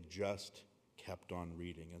if they had just kept on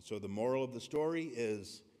reading. And so the moral of the story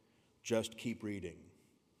is just keep reading,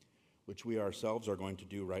 which we ourselves are going to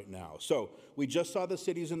do right now. So we just saw the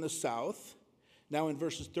cities in the south. Now in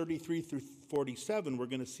verses 33 through 47, we're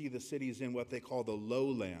going to see the cities in what they call the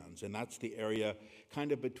lowlands, and that's the area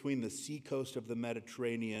kind of between the seacoast of the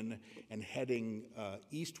Mediterranean and heading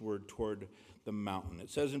eastward toward the mountain.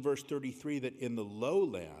 It says in verse 33 that in the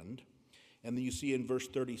lowland, and then you see in verse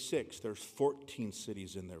 36, there's 14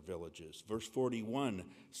 cities in their villages. Verse 41,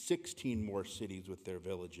 16 more cities with their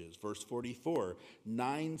villages. Verse 44,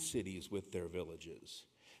 9 cities with their villages.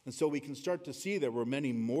 And so we can start to see there were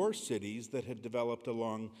many more cities that had developed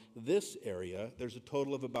along this area. There's a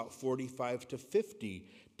total of about 45 to 50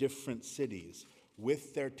 different cities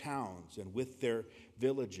with their towns and with their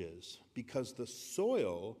villages, because the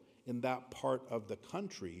soil in that part of the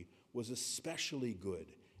country was especially good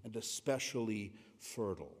and especially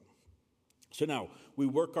fertile. So now we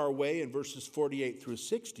work our way in verses 48 through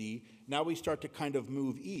 60. Now we start to kind of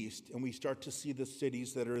move east, and we start to see the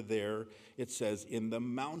cities that are there, it says, in the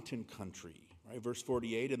mountain country. Right? Verse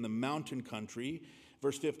 48, in the mountain country.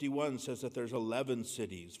 Verse 51 says that there's 11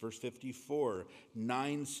 cities. Verse 54,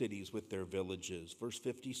 9 cities with their villages. Verse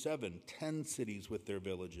 57, 10 cities with their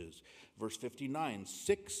villages. Verse 59,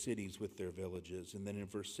 6 cities with their villages. And then in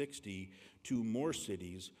verse 60, 2 more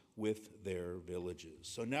cities with their villages.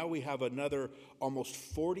 So now we have another almost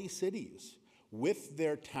 40 cities with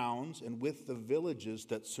their towns and with the villages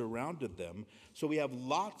that surrounded them. So we have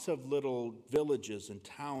lots of little villages and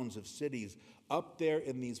towns of cities up there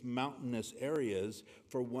in these mountainous areas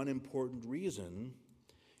for one important reason.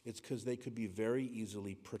 It's because they could be very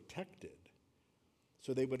easily protected.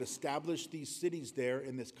 So they would establish these cities there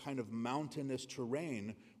in this kind of mountainous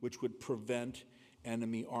terrain, which would prevent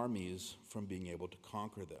enemy armies from being able to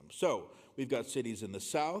conquer them. So we've got cities in the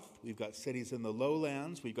south, we've got cities in the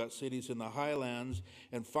lowlands, we've got cities in the highlands,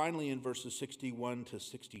 and finally in verses 61 to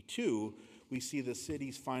 62, we see the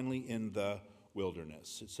cities finally in the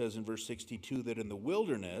wilderness. It says in verse 62 that in the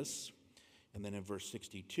wilderness, and then in verse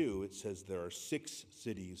 62, it says there are 6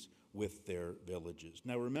 cities with their villages.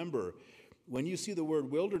 Now remember, when you see the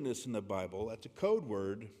word wilderness in the Bible, that's a code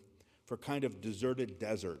word for kind of deserted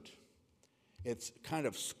desert. It's kind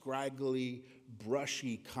of scraggly,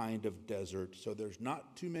 brushy kind of desert, so there's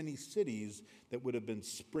not too many cities that would have been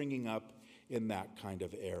springing up in that kind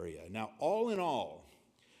of area. Now, all in all,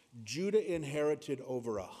 Judah inherited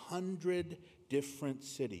over 100 different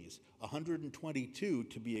cities, 122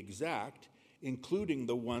 to be exact, including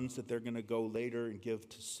the ones that they're going to go later and give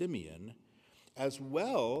to Simeon, as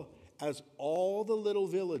well as all the little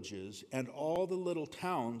villages and all the little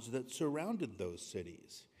towns that surrounded those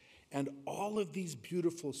cities. And all of these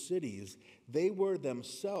beautiful cities, they were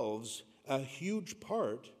themselves a huge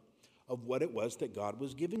part of what it was that God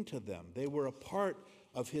was giving to them. They were a part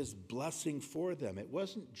of his blessing for them. It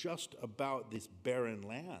wasn't just about this barren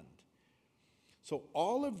land. So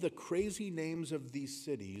all of the crazy names of these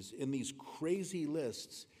cities in these crazy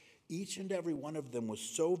lists, each and every one of them was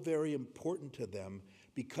so very important to them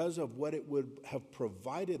because of what it would have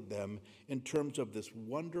provided them in terms of this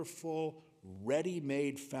wonderful,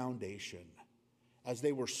 ready-made foundation as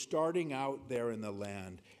they were starting out there in the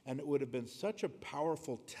land. And it would have been such a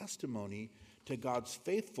powerful testimony to God's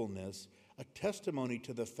faithfulness, a testimony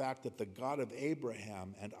to the fact that the God of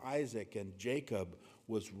Abraham and Isaac and Jacob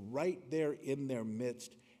was right there in their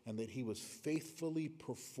midst, and that he was faithfully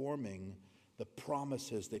performing the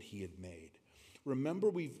promises that he had made. Remember,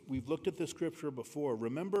 we've looked at the scripture before.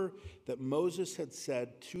 Remember that Moses had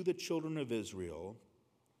said to the children of Israel,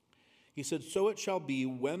 he said, "So it shall be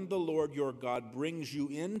when the Lord your God brings you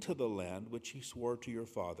into the land which he swore to your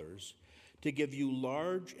fathers, to give you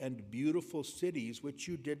large and beautiful cities which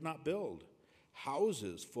you did not build,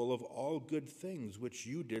 houses full of all good things which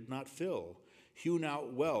you did not fill, hewn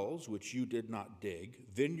out wells which you did not dig,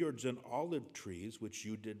 vineyards and olive trees which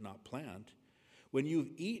you did not plant. When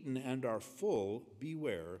you've eaten and are full,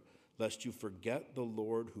 beware, lest you forget the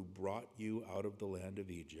Lord who brought you out of the land of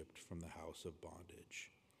Egypt from the house of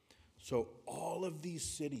bondage. So all of these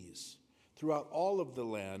cities, throughout all of the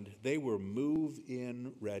land, they were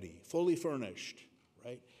move-in ready, fully furnished,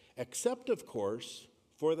 right? Except, of course,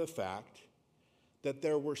 for the fact that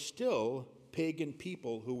there were still pagan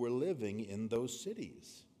people who were living in those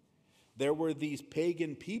cities. There were these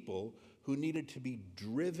pagan people who needed to be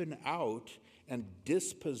driven out and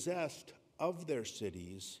dispossessed of their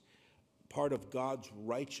cities, part of God's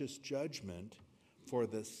righteous judgment for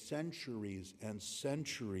the centuries and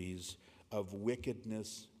centuries of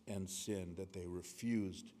wickedness and sin that they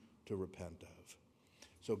refused to repent of.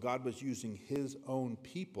 So God was using his own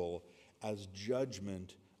people as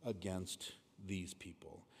judgment against these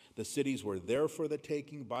people. The cities were there for the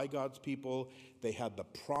taking by God's people. They had the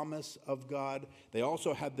promise of God. They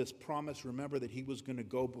also had this promise, remember, that he was going to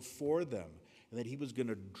go before them and that he was going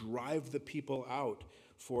to drive the people out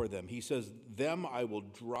for them. He says, "Them I will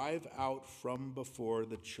drive out from before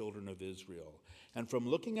the children of Israel." And from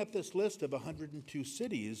looking at this list of 102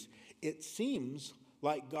 cities, it seems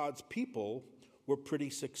like God's people were pretty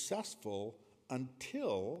successful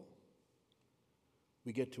until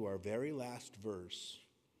we get to our very last verse,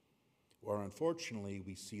 where unfortunately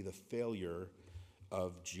we see the failure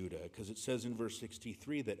of Judah. Because it says in verse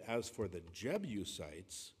 63 that as for the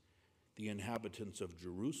Jebusites, the inhabitants of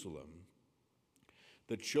Jerusalem,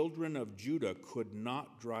 the children of Judah could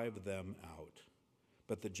not drive them out,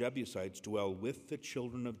 but the Jebusites dwell with the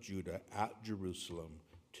children of Judah at Jerusalem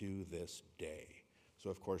to this day. So,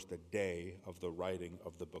 of course, the day of the writing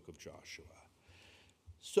of the book of Joshua.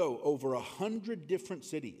 So, over 100 different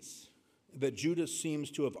cities that Judah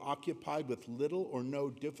seems to have occupied with little or no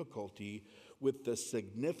difficulty, with the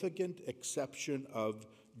significant exception of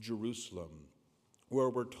Jerusalem, where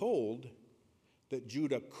we're told that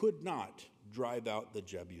Judah could not drive out the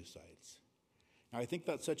Jebusites. Now, I think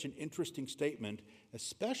that's such an interesting statement,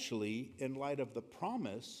 especially in light of the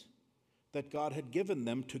promise that God had given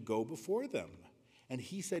them to go before them. And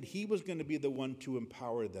he said he was going to be the one to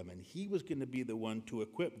empower them, and he was going to be the one to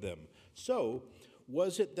equip them. So,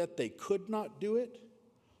 was it that they could not do it,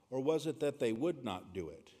 or was it that they would not do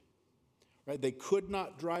it? Right? They could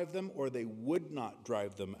not drive them, or they would not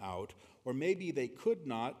drive them out, or maybe they could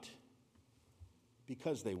not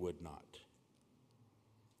because they would not.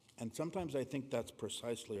 And sometimes I think that's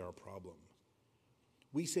precisely our problem.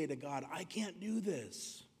 We say to God, "I can't do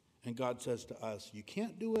this." And God says to us, "You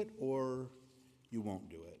can't do it, or you won't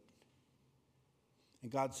do it."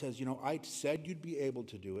 And God says, I said you'd be able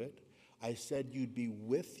to do it. I said I'd be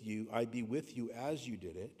with you as you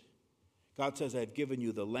did it. God says, I've given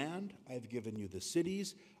you the land, I've given you the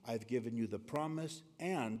cities, I've given you the promise,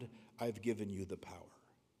 and I've given you the power.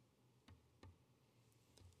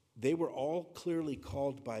 They were all clearly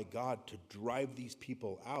called by God to drive these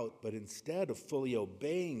people out, but instead of fully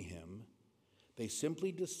obeying him, they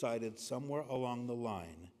simply decided somewhere along the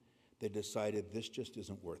line, they decided this just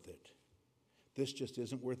isn't worth it. This just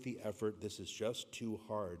isn't worth the effort. This is just too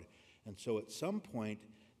hard. And so at some point,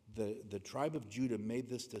 the tribe of Judah made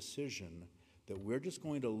this decision that we're just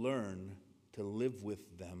going to learn to live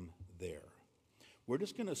with them there. We're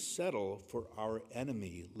just going to settle for our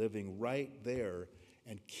enemy living right there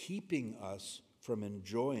and keeping us from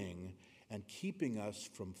enjoying and keeping us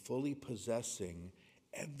from fully possessing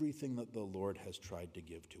everything that the Lord has tried to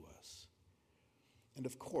give to us. And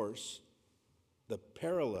of course, the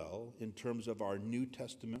parallel in terms of our New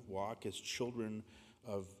Testament walk as children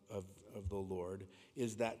of the Lord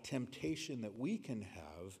is that temptation that we can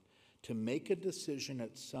have to make a decision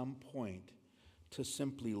at some point to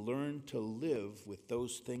simply learn to live with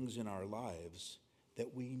those things in our lives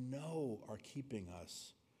that we know are keeping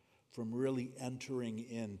us from really entering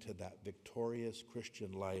into that victorious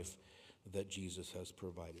Christian life that Jesus has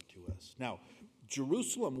provided to us. Now,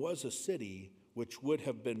 Jerusalem was a city which would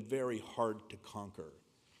have been very hard to conquer.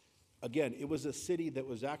 Again, it was a city that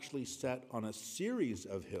was actually set on a series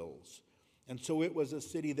of hills. And so it was a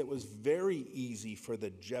city that was very easy for the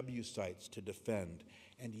Jebusites to defend.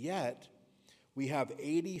 And yet, we have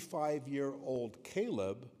 85-year-old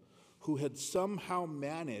Caleb who had somehow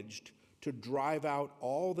managed to drive out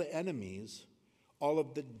all the enemies, all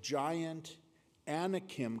of the giant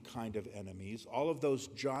Anakim kind of enemies, all of those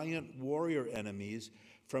giant warrior enemies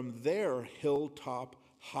from their hilltop,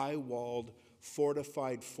 high-walled,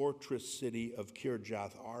 fortified fortress city of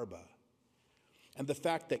Kirjath Arba. And the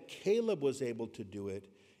fact that Caleb was able to do it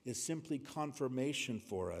is simply confirmation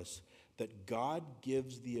for us that God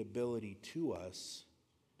gives the ability to us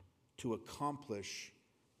to accomplish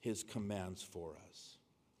his commands for us.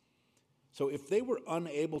 So if they were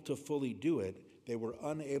unable to fully do it, they were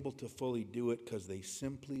unable to fully do it because they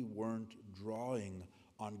simply weren't drawing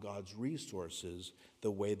on God's resources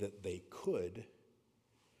the way that they could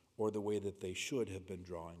or the way that they should have been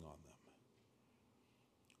drawing on them.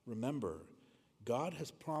 Remember, God has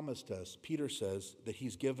promised us, Peter says, that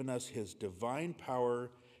he's given us his divine power,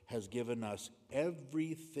 has given us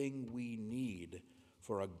everything we need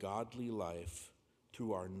for a godly life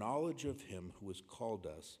through our knowledge of him who has called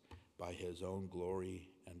us by his own glory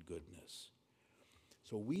and goodness.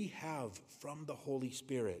 So we have from the Holy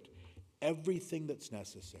Spirit everything that's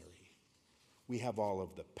necessary. We have all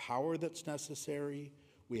of the power that's necessary.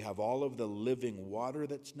 We have all of the living water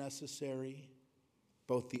that's necessary,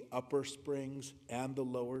 both the upper springs and the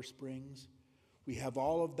lower springs. We have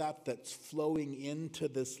all of that that's flowing into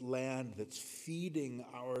this land, that's feeding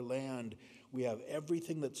our land. We have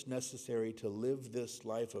everything that's necessary to live this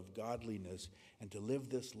life of godliness and to live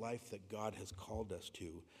this life that God has called us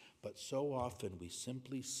to. But so often we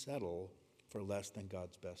simply settle for less than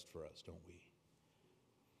God's best for us, don't we?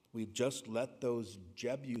 We just let those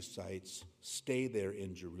Jebusites stay there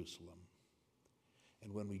in Jerusalem.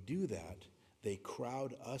 And when we do that, they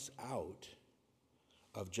crowd us out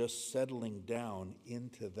of just settling down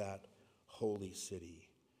into that holy city,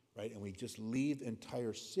 right? And we just leave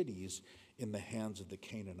entire cities in the hands of the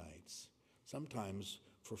Canaanites, sometimes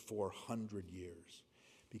for 400 years,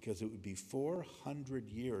 because it would be 400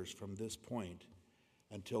 years from this point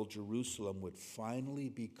until Jerusalem would finally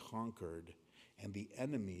be conquered and the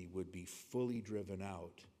enemy would be fully driven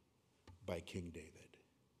out by King David.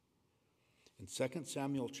 In 2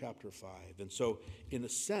 Samuel chapter 5. And so, in a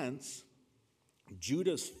sense,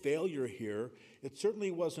 Judah's failure here, it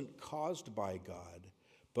certainly wasn't caused by God,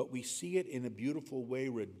 but we see it in a beautiful way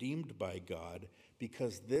redeemed by God,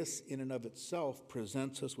 because this in and of itself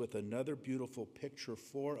presents us with another beautiful picture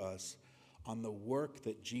for us on the work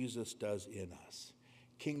that Jesus does in us.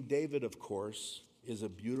 King David, of course, is a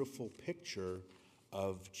beautiful picture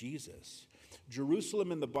of Jesus.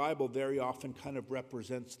 Jerusalem in the Bible very often kind of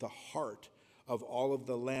represents the heart of all of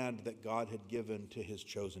the land that God had given to his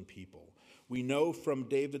chosen people. We know from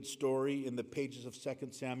David's story in the pages of 2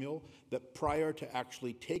 Samuel that prior to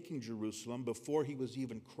actually taking Jerusalem, before he was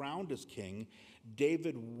even crowned as king,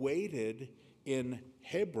 David waited in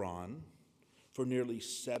Hebron for nearly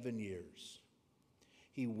 7 years.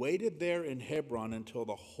 He waited there in Hebron until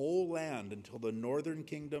the whole land, until the northern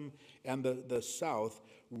kingdom and the south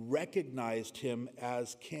recognized him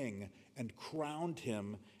as king and crowned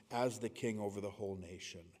him as the king over the whole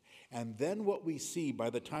nation. And then what we see by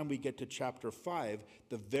the time we get to chapter 5,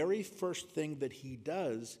 the very first thing that he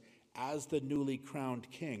does as the newly crowned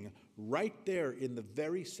king, right there in the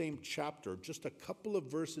very same chapter, just a couple of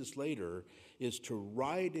verses later, is to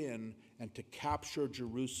ride in and to capture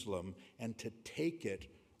Jerusalem and to take it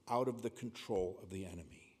out of the control of the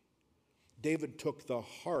enemy. David took the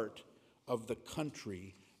heart of the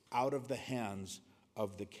country out of the hands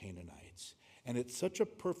of the Canaanites. And it's such a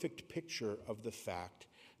perfect picture of the fact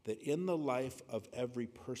that in the life of every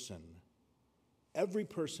person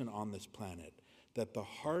on this planet, that the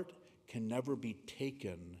heart can never be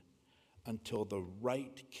taken until the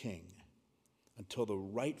right king, until the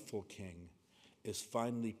rightful king is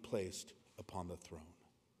finally placed upon the throne.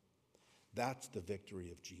 That's the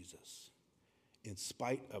victory of Jesus, in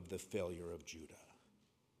spite of the failure of Judah.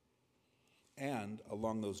 And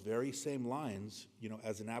along those very same lines,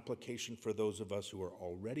 as an application for those of us who are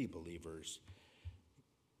already believers,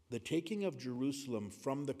 the taking of Jerusalem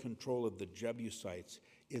from the control of the Jebusites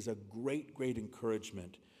is a great, great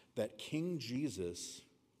encouragement that King Jesus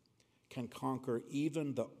can conquer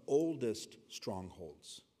even the oldest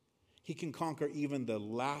strongholds. He can conquer even the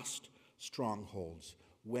last strongholds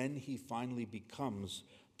when he finally becomes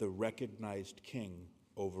the recognized king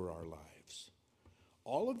over our lives.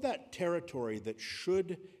 All of that territory that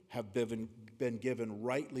should have been given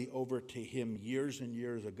rightly over to him years and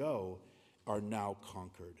years ago are now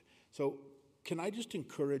conquered. So can I just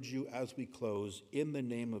encourage you as we close in the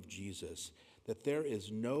name of Jesus that there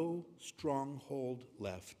is no stronghold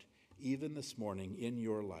left, even this morning in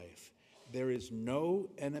your life. There is no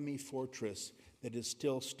enemy fortress that is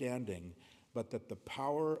still standing, but that the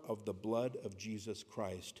power of the blood of Jesus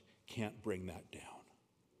Christ can't bring that down.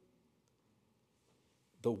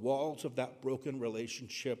 The walls of that broken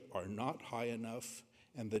relationship are not high enough,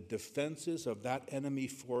 and the defenses of that enemy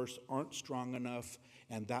force aren't strong enough,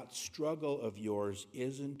 and that struggle of yours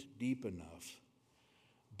isn't deep enough.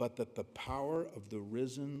 but that the power of the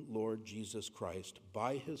risen Lord Jesus Christ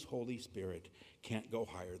by his Holy Spirit can't go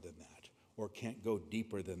higher than that, or can't go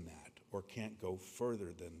deeper than that, or can't go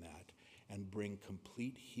further than that, and bring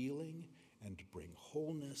complete healing, and bring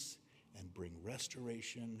wholeness, and bring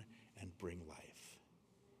restoration, and bring life.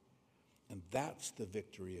 And that's the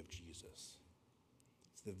victory of Jesus.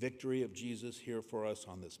 It's the victory of Jesus here for us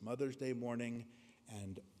on this Mother's Day morning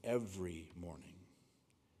and every morning.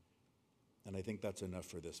 And I think that's enough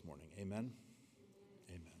for this morning. Amen?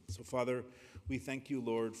 Amen. So, Father, we thank you,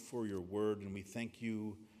 Lord, for your word, and we thank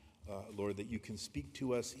you, Lord, that you can speak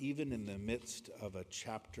to us even in the midst of a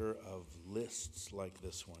chapter of lists like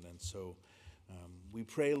this one. And so we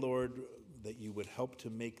pray, Lord, that you would help to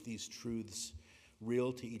make these truths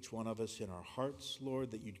real to each one of us in our hearts, Lord,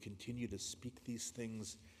 that you'd continue to speak these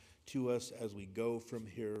things to us as we go from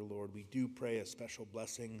here, Lord. We do pray a special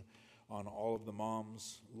blessing on all of the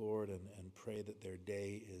moms, Lord, and pray that their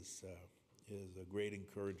day is a great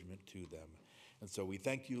encouragement to them. And so we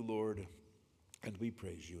thank you, Lord, and we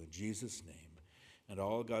praise you in Jesus' name. And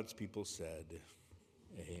all God's people said,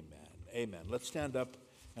 amen. Amen. Let's stand up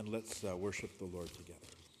and let's worship the Lord together.